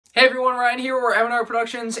Hey everyone, Ryan here, we're M&R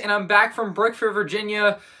Productions, and I'm back from BrickFair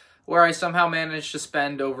Virginia, where I somehow managed to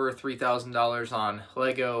spend over $3,000 on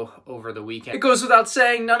LEGO over the weekend. It goes without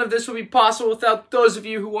saying, none of this would be possible without those of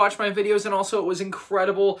you who watch my videos, and also it was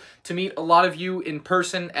incredible to meet a lot of you in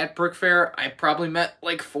person at BrickFair. I probably met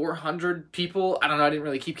like 400 people. I don't know, I didn't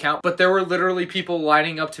really keep count, but there were literally people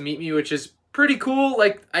lining up to meet me, which is pretty cool.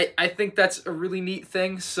 Like, I think that's a really neat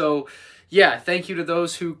thing, so yeah, thank you to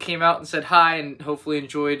those who came out and said hi and hopefully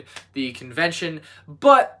enjoyed the convention.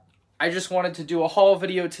 But I just wanted to do a haul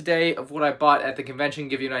video today of what I bought at the convention,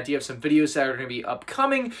 give you an idea of some videos that are going to be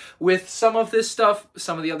upcoming with some of this stuff.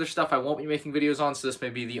 Some of the other stuff I won't be making videos on, so this may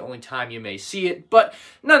be the only time you may see it. But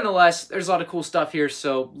nonetheless, there's a lot of cool stuff here,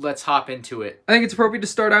 so let's hop into it. I think it's appropriate to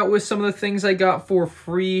start out with some of the things I got for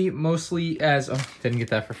free, mostly as, oh, didn't get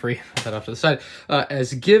that for free, put that off to the side,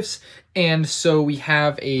 as gifts. And so we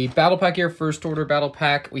have a battle pack here, first order battle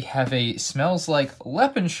pack. We have a Smells Like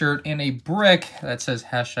Lepin shirt and a brick that says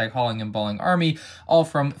hashtag Hauling and Balling Army, all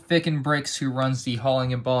from Ficken Bricks, who runs the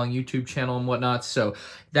Hauling and Balling YouTube channel and whatnot. So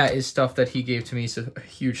that is stuff that he gave to me, so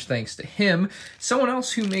huge thanks to him. Someone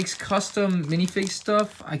else who makes custom minifig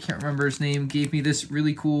stuff, I can't remember his name, gave me this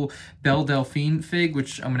really cool Belle Delphine fig,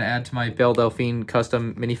 which I'm going to add to my Belle Delphine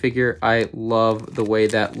custom minifigure. I love the way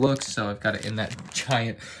that looks, so I've got it in that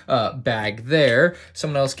giant bag there.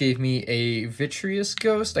 Someone else gave me a Vitreous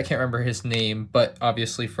Ghost. I can't remember his name, but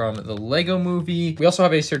obviously from the Lego movie. We also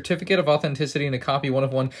have a certificate of authenticity and a copy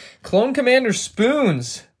 1/1 Clone Commander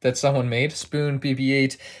spoons that someone made. Spoon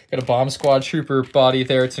BB-8, got a Bomb Squad Trooper body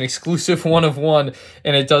there. It's an exclusive 1/1,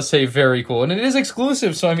 and it does say very cool. And it is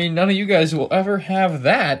exclusive, so I mean, none of you guys will ever have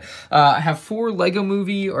that. I have 4 Lego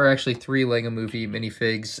Movie, or actually 3 Lego Movie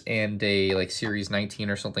minifigs, and a like Series 19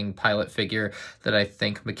 or something pilot figure that I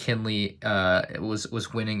think McKinley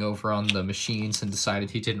was winning over on the machines and decided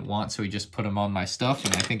he didn't want, so he just put them on my stuff,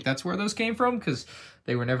 and I think that's where those came from, because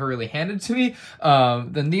they were never really handed to me.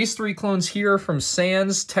 Then these 3 clones here are from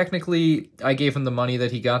Sans. Technically, I gave him the money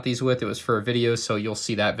that he got these with. It was for a video, so you'll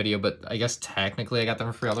see that video, but I guess technically I got them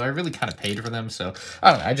for free, although I really kind of paid for them, so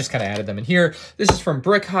I don't know. I just kind of added them in here. This is from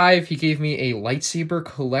Brick Hive. He gave me a lightsaber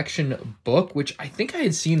collection book, which I think I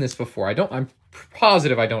had seen this before. I'm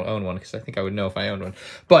positive I don't own one, because I think I would know if I owned one.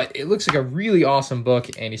 But it looks like a really awesome book,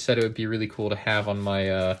 and he said it would be really cool to have on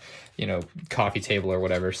my you know, coffee table or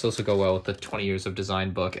whatever. So this will go well with the 20 Years of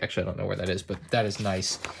Design book. Actually, I don't know where that is, but that is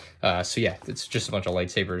nice. So yeah, it's just a bunch of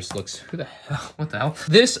lightsabers. Looks, who the hell, what the hell?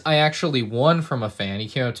 This I actually won from a fan. He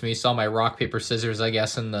came up to me, saw my rock, paper, scissors, I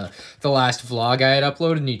guess, in the last vlog I had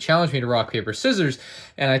uploaded, and he challenged me to rock, paper, scissors.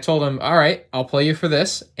 And I told him, all right, I'll play you for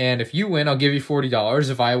this, and if you win, I'll give you $40.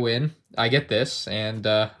 If I win, I get this, and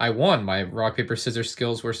I won. My rock, paper, scissors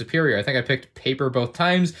skills were superior. I think I picked paper both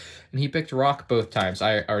times, and he picked rock both times.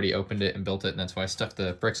 I already opened it and built it, and that's why I stuck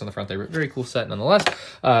the bricks on the front. They were a very cool set nonetheless.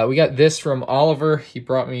 We got this from Oliver. He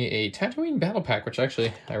brought me a Tatooine battle pack, which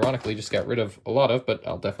actually, ironically, just got rid of a lot of, but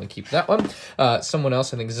I'll definitely keep that one. Someone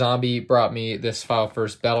else, I think Zombie, brought me this File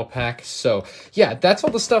First battle pack. So yeah, that's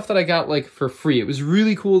all the stuff that I got like for free. It was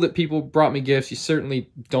really cool that people brought me gifts. You certainly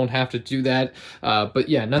don't have to do that. But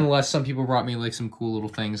yeah, nonetheless, some people brought me like some cool little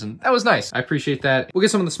things, and that was nice. I appreciate that. We'll get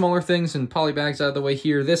some of the smaller things and polybags out of the way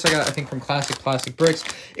here. This I got, I think, from Classic Plastic Bricks.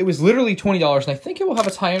 It was literally $20, and I think it will have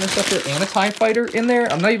a TIE Interceptor and a TIE Fighter in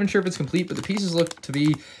there. I'm not even sure if it's complete, but the pieces look to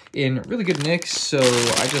be in really good nicks, so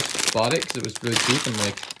I just bought it because it was really cheap, and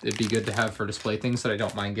like it'd be good to have for display things that I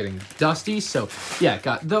don't mind getting dusty. So yeah,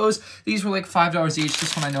 got those. These were like $5 each.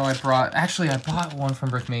 This one I know I brought, actually I bought one from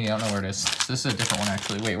Brickmania. I don't know where it is. So this is a different one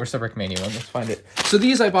actually. Wait, where's the Brickmania one? Let's find it. So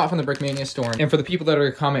these I bought from the Brickmania store, and for the people that are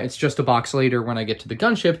gonna comment, it's just a box later when I get to the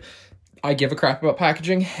gunship. I give a crap about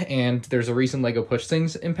packaging, and there's a reason LEGO puts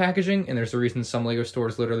things in packaging, and there's a reason some LEGO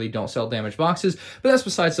stores literally don't sell damaged boxes, but that's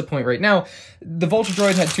besides the point right now. The Vulture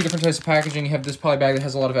Droid had 2 different types of packaging. You have this poly bag that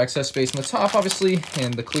has a lot of excess space on the top, obviously,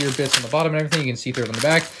 and the clear bits on the bottom and everything. You can see through it on the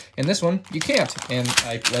back, and this one, you can't, and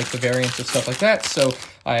I like the variants of stuff like that, so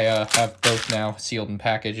I have both now sealed in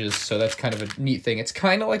packages, so that's kind of a neat thing. It's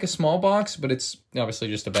kind of like a small box, but it's obviously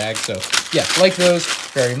just a bag, so yeah, like those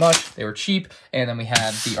very much. They were cheap. And then we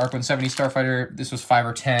had the ARC 170 Starfighter. This was 5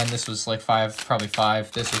 or 10. This was like 5, probably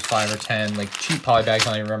 5. This was 5 or 10, like cheap poly bags. I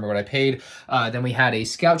don't even remember what I paid. Then we had a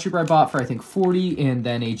Scout Trooper I bought for I think 40, and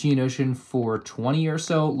then a Geonosian for 20 or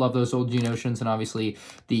so. Love those old Geonosians, and obviously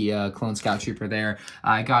the Clone Scout Trooper there.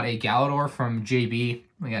 I got a Galador from JB.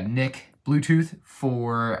 We got Nick Bluetooth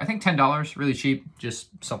for I think $10, really cheap, just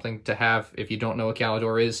something to have if you don't know what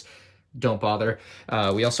Galador is. don't bother.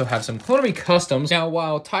 We also have some Clonomy Customs. Now,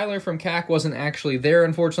 while Tyler from CAC wasn't actually there,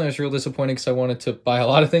 unfortunately, I was real disappointed because I wanted to buy a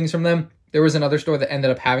lot of things from them. There was another store that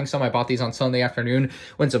ended up having some. I bought these on Sunday afternoon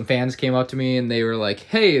when some fans came up to me and they were like,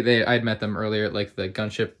 hey, I'd met them earlier at like the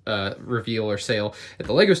gunship reveal or sale at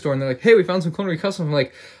the LEGO store, and they're like, hey, we found some Clone Custom. I'm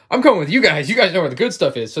like, I'm coming with you guys. You guys know where the good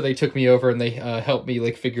stuff is. So they took me over and they helped me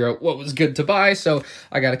like figure out what was good to buy. So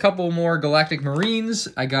I got a couple more Galactic Marines.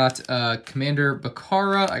 I got Commander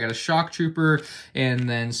Bakara. I got a Shock Trooper, and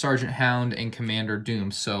then Sergeant Hound and Commander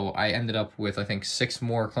Doom. So I ended up with, I think, 6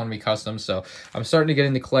 more Clone Customs. So I'm starting to get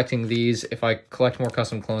into collecting these. If I collect more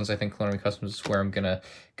custom clones, I think Clone Customs is where I'm gonna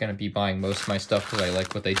be buying most of my stuff because I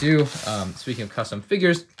like what they do. Speaking of custom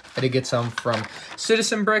figures, I did get some from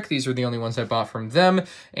Citizen Brick. These were the only ones I bought from them,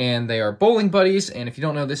 and they are bowling buddies. And if you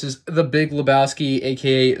don't know, this is the Big Lebowski,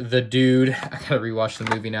 aka the Dude. I gotta rewatch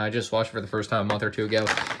the movie now. I just watched it for the first time a month or 2 ago.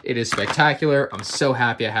 It is spectacular. I'm so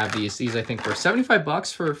happy I have these. These I think for 75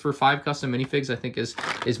 bucks for 5 custom minifigs, I think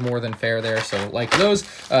is more than fair there. So like those.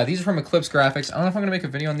 These are from Eclipse Graphics. I don't know if I'm gonna make a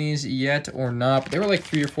video on these yet or not. But they were like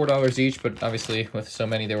 $3 or $4 each, but obviously with so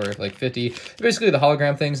many, they were like 50. They're basically the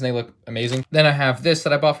hologram things, and they look amazing. Then I have this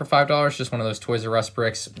that I bought for $5, just one of those Toys R Us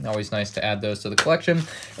bricks. Always nice to add those to the collection.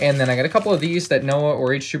 And then I got a couple of these that Noah or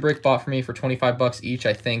H2 Brick bought for me for 25 bucks each,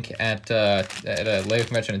 I think, at a LEGO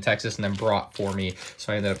convention in Texas, and then brought for me.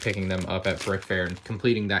 So I ended up picking them up at BrickFair and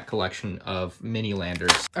completing that collection of mini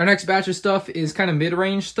landers. Our next batch of stuff is kind of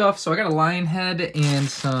mid-range stuff. So I got a lion head and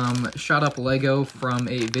some shot up Lego from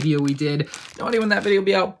a video we did. No idea when that video will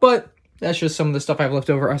be out, but that's just some of the stuff I've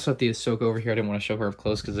left over. I also have the Ahsoka over here. I didn't want to show her up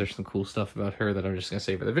close because there's some cool stuff about her that I'm just going to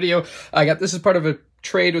save for the video. This is part of a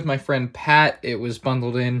trade with my friend Pat. It was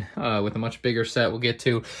bundled in with a much bigger set we'll get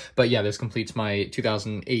to. But yeah, this completes my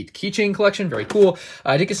 2008 keychain collection. Very cool.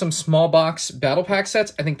 I did get some small box battle pack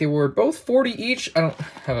sets. I think they were both 40 each. I don't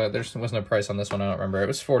have there wasn't a price on this one. I don't remember. It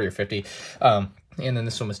was 40 or 50. And then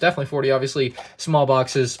this one was definitely 40, obviously. Small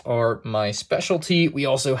boxes are my specialty. We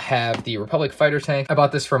also have the Republic Fighter Tank. I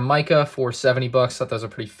bought this from Micah for 70 bucks. Thought that was a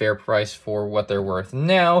pretty fair price for what they're worth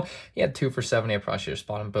now. He had 2 for 70. I probably should have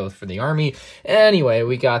bought them both for the army. Anyway,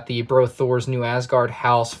 we got the Bro Thor's New Asgard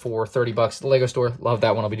house for 30 bucks at the LEGO store. Love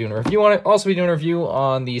that one. I'll be doing a review on it. Also be doing a review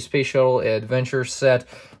on the Space Shuttle Adventure set.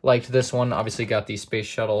 Liked this one. Obviously got the Space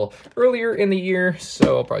Shuttle earlier in the year,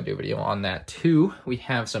 so I'll probably do a video on that too. We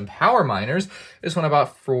have some Power Miners. This one I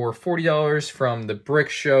bought for $40 from the Brick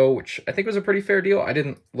Show, which I think was a pretty fair deal. I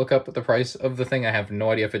didn't look up the price of the thing. I have no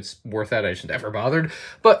idea if it's worth that. I just never bothered.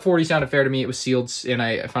 But 40 sounded fair to me. It was sealed, and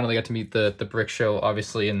I finally got to meet the Brick Show,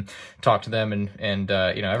 obviously, and talk to them. And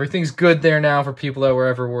you know, everything's good there now for people that were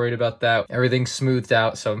ever worried about that. Everything's smoothed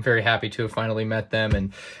out, so I'm very happy to have finally met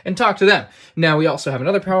them and talked to them. Now, we also have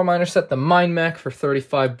another Power Miner set, the Mind Mech, for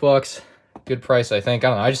 35 bucks. Good price, I think. I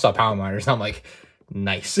don't know. I just saw Power Miners, and I'm like,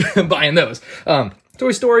 nice. Buying those.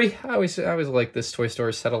 Toy Story. I always like this Toy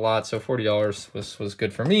Story set a lot, so $40 was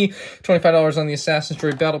good for me. $25 on the Assassin's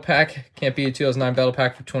Creed Battle Pack. Can't beat a 2009 Battle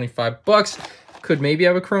Pack for 25 bucks. Could maybe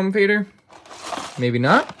have a Chrome Vader. Maybe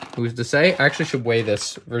not. Who's to say? I actually should weigh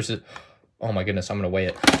this versus... Oh my goodness, I'm going to weigh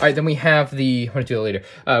it. All right, then we have the... I'm going to do that later.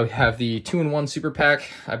 We have the 2-in-1 Super Pack.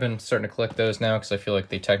 I've been starting to collect those now because I feel like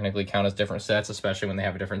they technically count as different sets, especially when they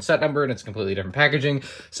have a different set number and it's completely different packaging.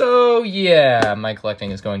 So yeah, my collecting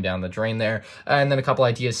is going down the drain there. And then a couple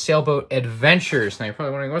ideas. Sailboat Adventures. Now you're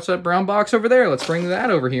probably wondering, what's that brown box over there? Let's bring that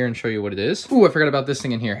over here and show you what it is. Ooh, I forgot about this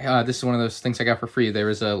thing in here. This is one of those things I got for free. There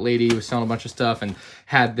was a lady who was selling a bunch of stuff and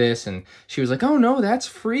had this, and she was like, oh no, that's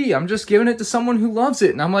free. I'm just giving it to someone who loves it.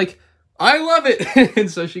 And I'm like, I love it.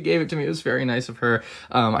 And so she gave it to me. It was very nice of her.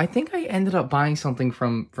 I think I ended up buying something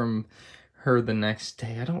from her the next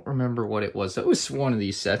day. I don't remember what it was. It was one of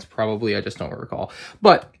these sets, probably. I just don't recall.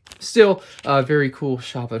 But still, very cool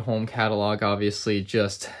shop at home catalog. Obviously,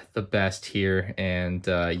 just the best here. And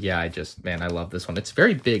yeah, I love this one. It's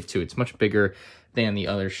very big too. It's much bigger than the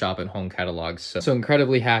other shop at home catalogs. So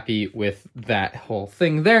incredibly happy with that whole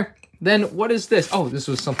thing there. Then what is this? Oh, this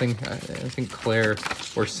was something, I think Claire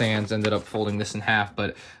or Sands ended up folding this in half,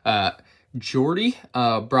 but Jordy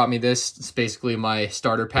brought me this. It's basically my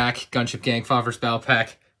starter pack, Gunship Gang, Favre's Battle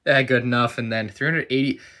Pack. Good enough. And then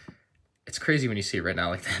 380. It's crazy when you see it right now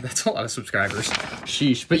like that. That's a lot of subscribers.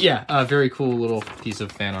 Sheesh. But yeah, very cool little piece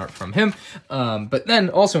of fan art from him. But then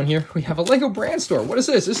also in here, we have a LEGO brand store. What is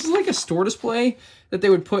this? This is like a store display that they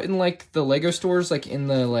would put in like the LEGO stores, like in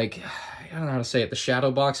the like... I don't know how to say it, the shadow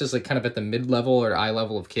boxes, like kind of at the mid-level or eye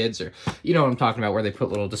level of kids, or you know what I'm talking about, where they put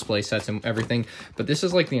little display sets and everything. But this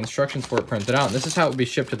is like the instructions for it printed out, and this is how it would be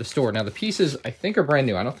shipped to the store. Now the pieces, I think, are brand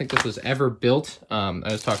new. I don't think this was ever built. I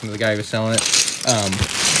was talking to the guy who was selling it.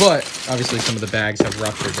 But obviously some of the bags have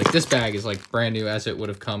ruptured. Like this bag is like brand new as it would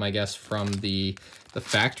have come, I guess, from the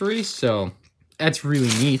factory. So that's really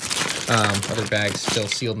neat. Other bags still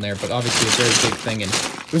sealed in there, but obviously a very big thing. And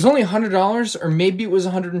it was only $100, or maybe it was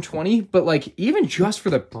 $120, but like even just for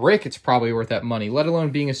the brick, it's probably worth that money, let alone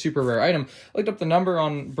being a super rare item. I looked up the number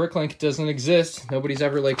on BrickLink, it doesn't exist. Nobody's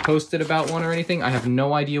ever like posted about one or anything. I have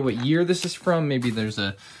no idea what year this is from. Maybe there's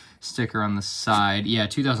a sticker on the side. Yeah,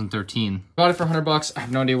 2013. Bought it for $100. I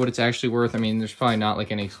have no idea what it's actually worth. I mean, there's probably not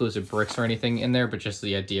like any exclusive bricks or anything in there, but just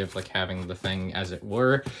the idea of like having the thing as it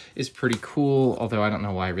were is pretty cool. Although I don't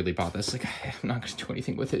know why I really bought this. Like, I'm not going to do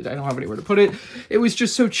anything with it. I don't have anywhere to put it. It was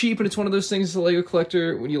just so cheap, and it's one of those things as a Lego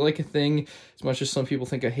collector, when you like a thing, as much as some people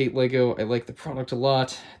think I hate Lego, I like the product a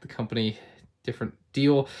lot. The company, different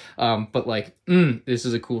deal. But like, this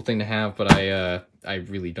is a cool thing to have, but I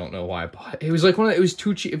really don't know why I bought it. It was like it was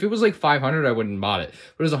too cheap. If it was like $500, I wouldn't have bought it.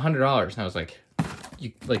 But it was $100, and I was like,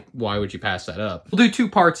 why would you pass that up? We'll do two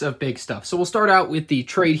parts of big stuff. So we'll start out with the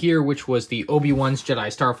trade here, which was the Obi-Wan's Jedi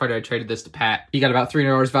Starfighter. I traded this to Pat. He got about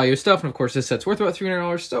 $300 value of stuff, and of course this set's worth about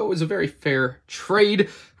 $300, so it was a very fair trade.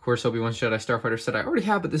 Of course, Obi-Wan's Jedi Starfighter set I already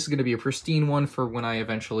have, but this is going to be a pristine one for when I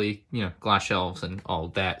eventually, you know, glass shelves and all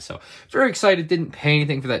of that. So very excited. Didn't pay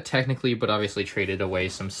anything for that technically, but obviously traded away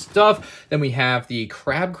some stuff. Then we have the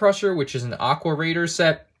Crab Crusher, which is an Aqua Raider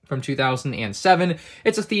set from 2007.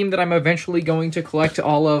 It's a theme that I'm eventually going to collect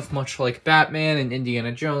all of, much like Batman and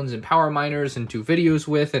Indiana Jones and Power Miners, and do videos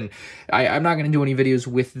with. And I'm not going to do any videos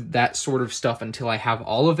with that sort of stuff until I have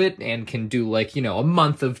all of it and can do like, you know, a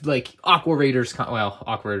month of like Aqua Raiders, well,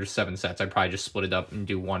 Aqua Raiders 7 sets. I'd probably just split it up and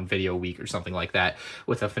do one video a week or something like that,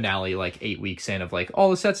 with a finale like 8 weeks in of like all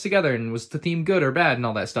the sets together, and was the theme good or bad and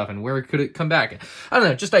all that stuff, and where could it come back? I don't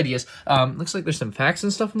know, just ideas. Looks like there's some facts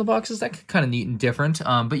and stuff in the boxes. That's kind of neat and different.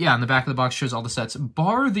 But yeah, on the back of the box shows all the sets,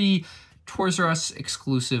 bar the Toys R Us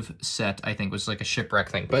exclusive set, I think was like a shipwreck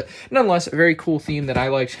thing. But nonetheless, a very cool theme that I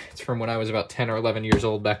liked. It's from when I was about 10 or 11 years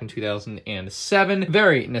old back in 2007.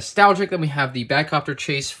 Very nostalgic. Then we have the Batcopter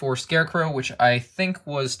Chase for Scarecrow, which I think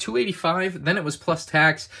was $285. Then it was plus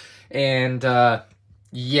tax. And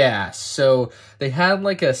yeah, so they had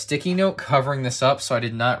like a sticky note covering this up, so I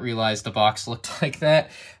did not realize the box looked like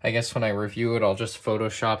that. I guess when I review it, I'll just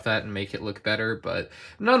Photoshop that and make it look better. But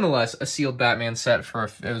nonetheless, a sealed Batman set for,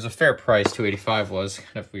 it was a fair price. $285 was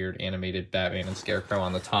kind of weird animated Batman and Scarecrow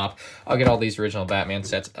on the top. I'll get all these original Batman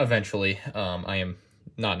sets eventually. I am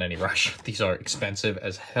not in any rush. These are expensive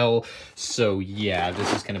as hell. So yeah,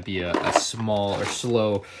 this is going to be a small or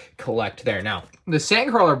slow collect there. Now, the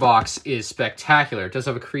Sandcrawler box is spectacular. It does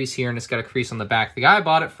have a crease here, and it's got a crease on the back. The guy I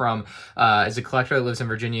bought it from is a collector that lives in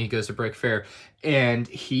Virginia. He goes to BrickFair, and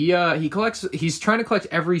he's trying to collect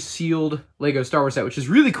every sealed LEGO Star Wars set, which is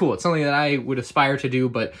really cool. It's something that I would aspire to do,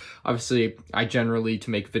 but obviously I generally, to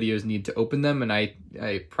make videos, need to open them, and I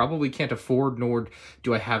probably can't afford, nor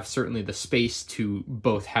do I have certainly the space to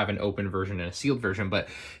both have an open version and a sealed version. But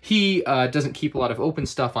he doesn't keep a lot of open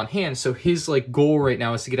stuff on hand, so his like goal right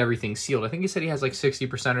now is to get everything sealed. I think he said he has like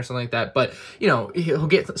 60% or something like that, but you know, he'll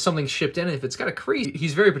get something shipped in, and if it's got a crease,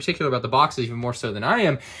 he's very particular about the boxes, even more so than I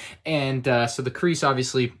am. And so the crease,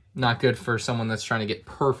 obviously not good for someone that's trying to get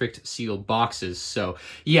perfect sealed boxes. So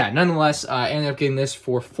yeah, nonetheless, I ended up getting this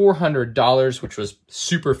for $400, which was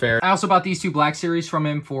super fair. I also bought these two Black Series from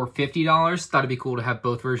him for $50. Thought it'd be cool to have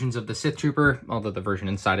both versions of the Sith Trooper, although the version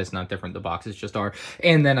inside is not different, the boxes just are.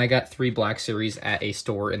 And then I got 3 Black Series at a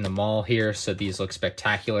store in the mall here, so these look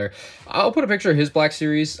spectacular. I'll put a picture of his Black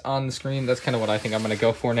Series on the screen. That's kind of what I think I'm going to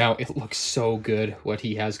go for now. It looks so good, what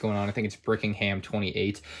he has going on. I think it's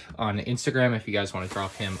Brickingham28 on Instagram if you guys want to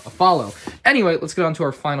drop him a follow. Anyway, let's get on to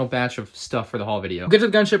our final batch of stuff for the haul video. We'll get to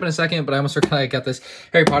the gunship in a second, but I almost forgot I got this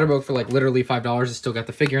Harry Potter book for like literally $5. It's still got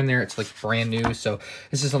the figure in there. It's like brand new, so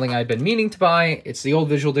this is something I've been meaning to buy. It's the old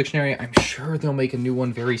visual dictionary. I'm sure they'll make a new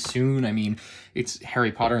one very soon. I mean, it's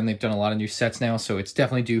Harry Potter, and they've done a lot of new sets now, so it's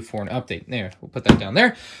definitely due for an update. There, we'll put that down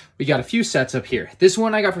there. We got a few sets up here. This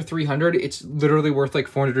one I got for $300. It's literally worth like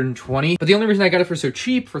 $420. But the only reason I got it for so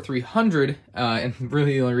cheap, for $300, and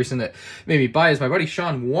really the only reason that made me buy is my buddy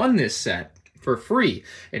Sean won this set for free,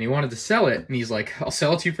 and he wanted to sell it, and he's like, I'll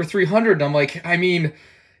sell it to you for $300. And I'm like, I mean,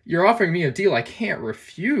 you're offering me a deal I can't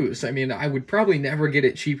refuse. I mean, I would probably never get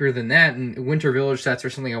it cheaper than that, and Winter Village sets are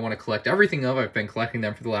something I want to collect everything of. I've been collecting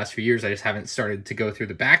them for the last few years. I just haven't started to go through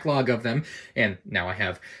the backlog of them, and now I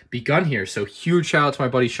have begun here. So huge shout out to my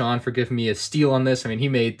buddy Sean for giving me a steal on this. I mean, he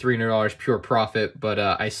made $300 pure profit, but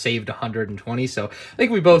I saved $120, so I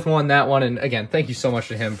think we both won that one. And again, thank you so much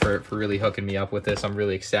to him for really hooking me up with this. I'm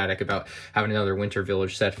really ecstatic about having another Winter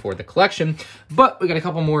Village set for the collection. But we got a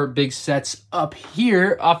couple more big sets up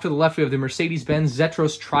here. Off to the left, we have the Mercedes-Benz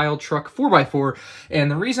Zetros Trial Truck 4x4. And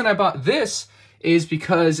the reason I bought this is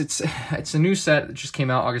because it's a new set that just came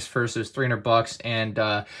out August 1st. It was $300, and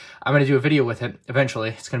I'm going to do a video with it eventually.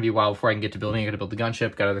 It's going to be a while before I can get to building. I got to build the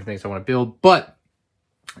gunship, got other things I want to build, but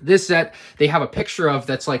this set, they have a picture of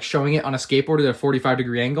that's like showing it on a skateboard at a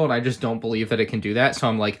 45-degree angle, and I just don't believe that it can do that. So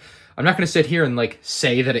I'm like, I'm not going to sit here and like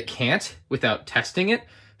say that it can't without testing it.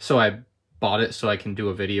 So I bought it so I can do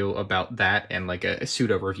a video about that and like a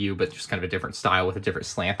pseudo review, but just kind of a different style with a different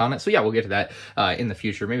slant on it. So yeah, we'll get to that in the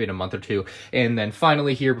future, maybe in a month or two. And then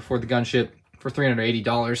finally here before the gunship for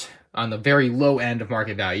 $380 on the very low end of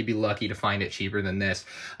market value. You'd be lucky to find it cheaper than this.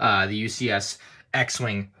 The UCS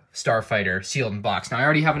X-Wing Starfighter sealed in box. Now I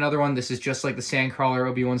already have another one. This is just like the Sandcrawler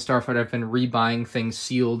Obi-Wan Starfighter. I've been rebuying things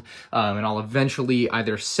sealed, and I'll eventually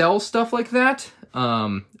either sell stuff like that.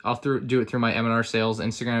 I'll do it through my M&R sales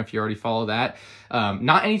Instagram if you already follow that.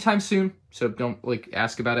 Not anytime soon, so don't like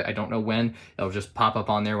ask about it. I don't know when. It'll just pop up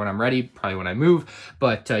on there when I'm ready, probably when I move.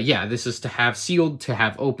 But yeah, this is to have sealed, to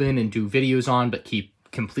have open and do videos on, but keep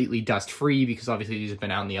completely dust free, because obviously these have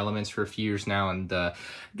been out in the elements for a few years now, and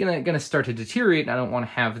gonna start to deteriorate, and I don't want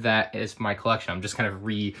to have that as my collection. I'm just kind of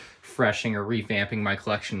refreshing or revamping my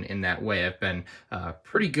collection in that way. I've been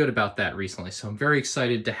pretty good about that recently, so I'm very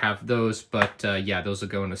excited to have those. But yeah, those will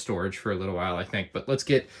go into storage for a little while, I think. But let's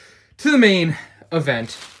get to the main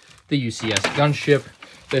event, the UCS gunship.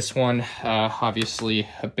 This one, obviously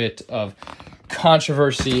a bit of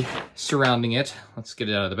controversy surrounding it. Let's get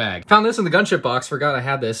it out of the bag. Found this in the gunship box. Forgot I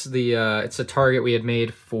had this. It's a target we had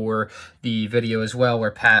made for the video as well,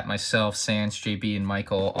 where Pat, myself, Sans, JB, and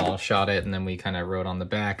Michael all shot it, and then we kind of wrote on the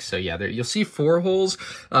back. So yeah, there you'll see 4 holes,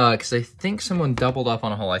 because I think someone doubled up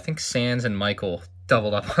on a hole. I think Sans and Michael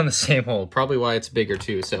doubled up on the same hole, probably why it's bigger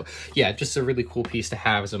too. So yeah, just a really cool piece to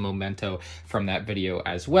have as a memento from that video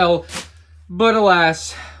as well. But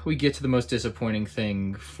alas, we get to the most disappointing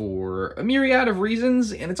thing for a myriad of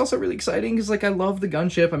reasons, and it's also really exciting because, like, I love the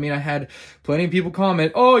gunship. I mean, I had plenty of people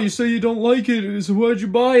comment, "Oh, you say you don't like it, so why'd you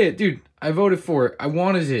buy it?" Dude, I voted for it. I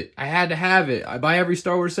wanted it. I had to have it. I buy every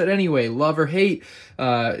Star Wars set anyway, love or hate,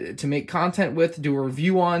 to make content with, do a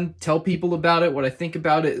review on, tell people about it, what I think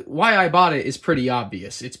about it. Why I bought it is pretty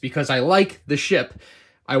obvious. It's because I like the ship.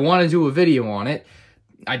 I want to do a video on it.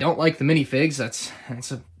 I don't like the minifigs.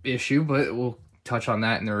 That's a issue, but we'll touch on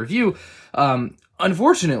that in the review.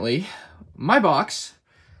 Unfortunately, my box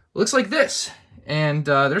looks like this, and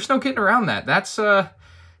there's no getting around that. That's a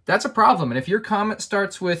problem. And if your comment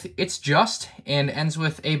starts with "it's just" and ends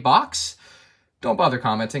with a box, don't bother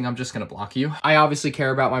commenting. I'm just gonna block you. I obviously care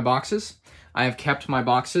about my boxes. I have kept my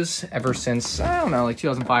boxes ever since, I don't know, like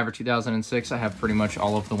 2005 or 2006. I have pretty much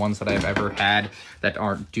all of the ones that I've ever had that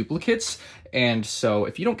aren't duplicates. And so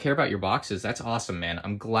if you don't care about your boxes, that's awesome, man.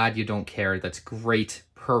 I'm glad you don't care. That's great.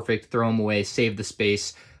 Perfect. Throw them away. Save the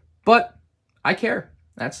space. But I care.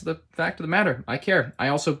 That's the fact of the matter. I care. I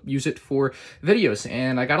also use it for videos,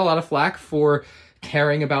 and I got a lot of flack for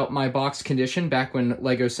caring about my box condition back when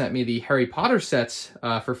LEGO sent me the Harry Potter sets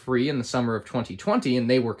for free in the summer of 2020, and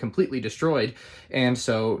they were completely destroyed. And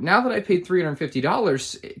so now that I paid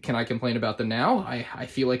 $350, can I complain about them now? I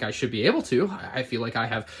feel like I should be able to. I feel like I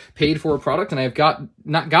have paid for a product, and I have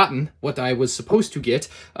not gotten what I was supposed to get.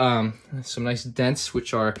 Some nice dents,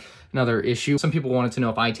 which are another issue. Some people wanted to know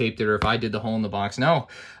if I taped it or if I did the hole in the box. No.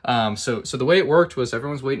 So the way it worked was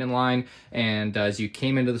everyone's waiting in line, and as you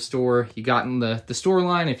came into the store, you got in the store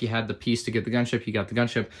line. If you had the piece to get the gunship, you got the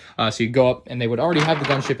gunship. So you go up, and they would already have the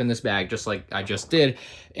gunship in this bag, just like I just did.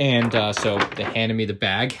 And so they handed me the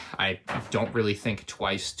bag. I don't really think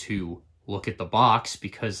twice to look at the box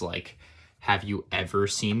because, like, have you ever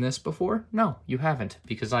seen this before? No, you haven't,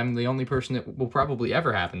 because I'm the only person that will probably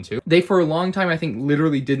ever happen to. They, for a long time, I think,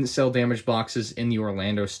 literally didn't sell damaged boxes in the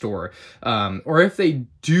Orlando store. Or if they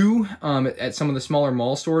do, at some of the smaller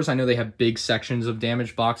mall stores, I know they have big sections of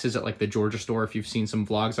damaged boxes at, like, the Georgia store. If you've seen some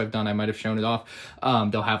vlogs I've done, I might have shown it off.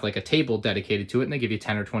 They'll have, like, a table dedicated to it, and they give you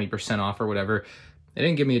 10 or 20% off or whatever. They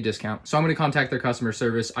didn't give me a discount, so I'm going to contact their customer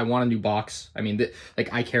service. I want a new box. I mean,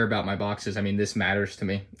 like, I care about my boxes. I mean, this matters to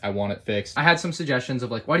me. I want it fixed. I had some suggestions of,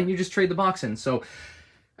 like, why didn't you just trade the box in? So,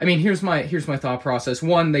 I mean, here's my thought process.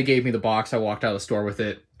 One, they gave me the box. I walked out of the store with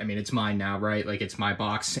it. I mean, it's mine now, right? Like, it's my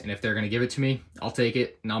box, and if they're going to give it to me, I'll take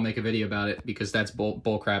it, and I'll make a video about it, because that's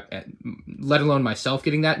bull crap. Let alone myself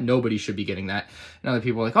getting that. Nobody should be getting that. And other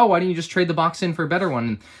people are like, oh, why didn't you just trade the box in for a better one?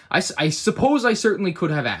 And I suppose I certainly could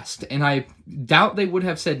have asked, and I doubt they would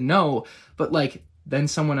have said no, but, like, then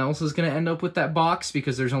someone else is going to end up with that box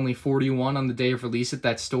because there's only 41 on the day of release at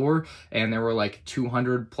that store, and there were like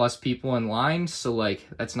 200 plus people in line. So, like,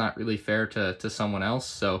 that's not really fair to someone else.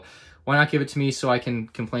 So why not give it to me so I can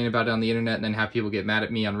complain about it on the internet and then have people get mad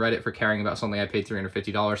at me on Reddit for caring about something I paid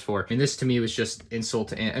 $350 for? I mean, this to me was just insult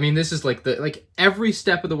to, I mean, this is like every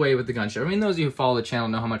step of the way with the gunship. I mean, those of you who follow the channel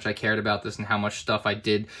know how much I cared about this and how much stuff I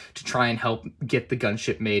did to try and help get the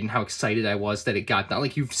gunship made and how excited I was that it got done.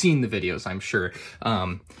 Like, you've seen the videos, I'm sure.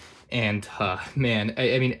 Man,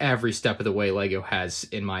 I mean, every step of the way LEGO has,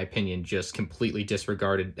 in my opinion, just completely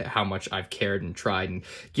disregarded how much I've cared and tried and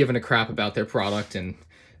given a crap about their product. And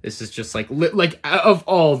this is just like of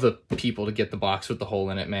all the people to get the box with the hole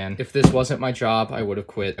in it, man. If this wasn't my job, I would have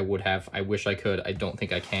quit. I would have. I wish I could. I don't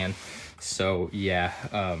think I can. So yeah,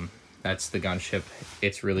 that's the gunship.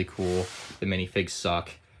 It's really cool. The minifigs suck.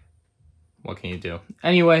 What can you do?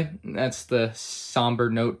 Anyway, that's the somber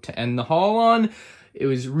note to end the haul on. It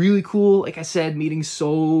was really cool, like I said, meeting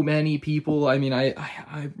so many people. I mean,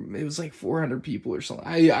 it was like 400 people or something.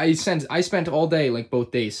 I spent all day, like both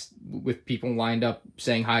days, with people lined up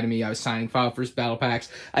saying hi to me. I was signing 5 first battle packs.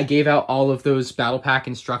 I gave out all of those battle pack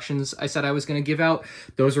instructions I said I was going to give out.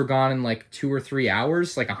 Those were gone in like 2 or 3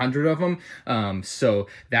 hours, like 100 of them. So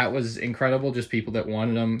that was incredible. Just people that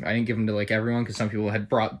wanted them. I didn't give them to like everyone because some people had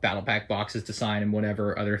brought battle pack boxes to sign and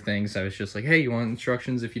whatever other things. I was just like, hey, you want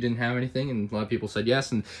instructions if you didn't have anything? And a lot of people said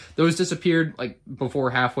yes, and those disappeared like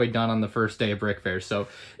before halfway done on the first day of BrickFair. So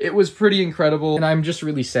it was pretty incredible, and I'm just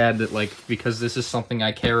really sad that, like, because this is something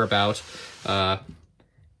I care about,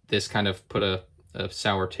 this kind of put a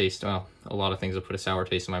sour taste, well, a lot of things have put a sour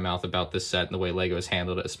taste in my mouth about this set and the way LEGO has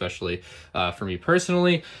handled it, especially for me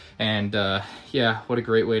personally. And yeah, what a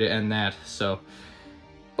great way to end that. So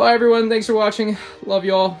bye everyone, thanks for watching, love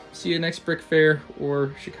y'all, see you next BrickFair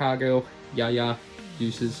or Chicago,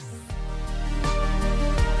 deuces.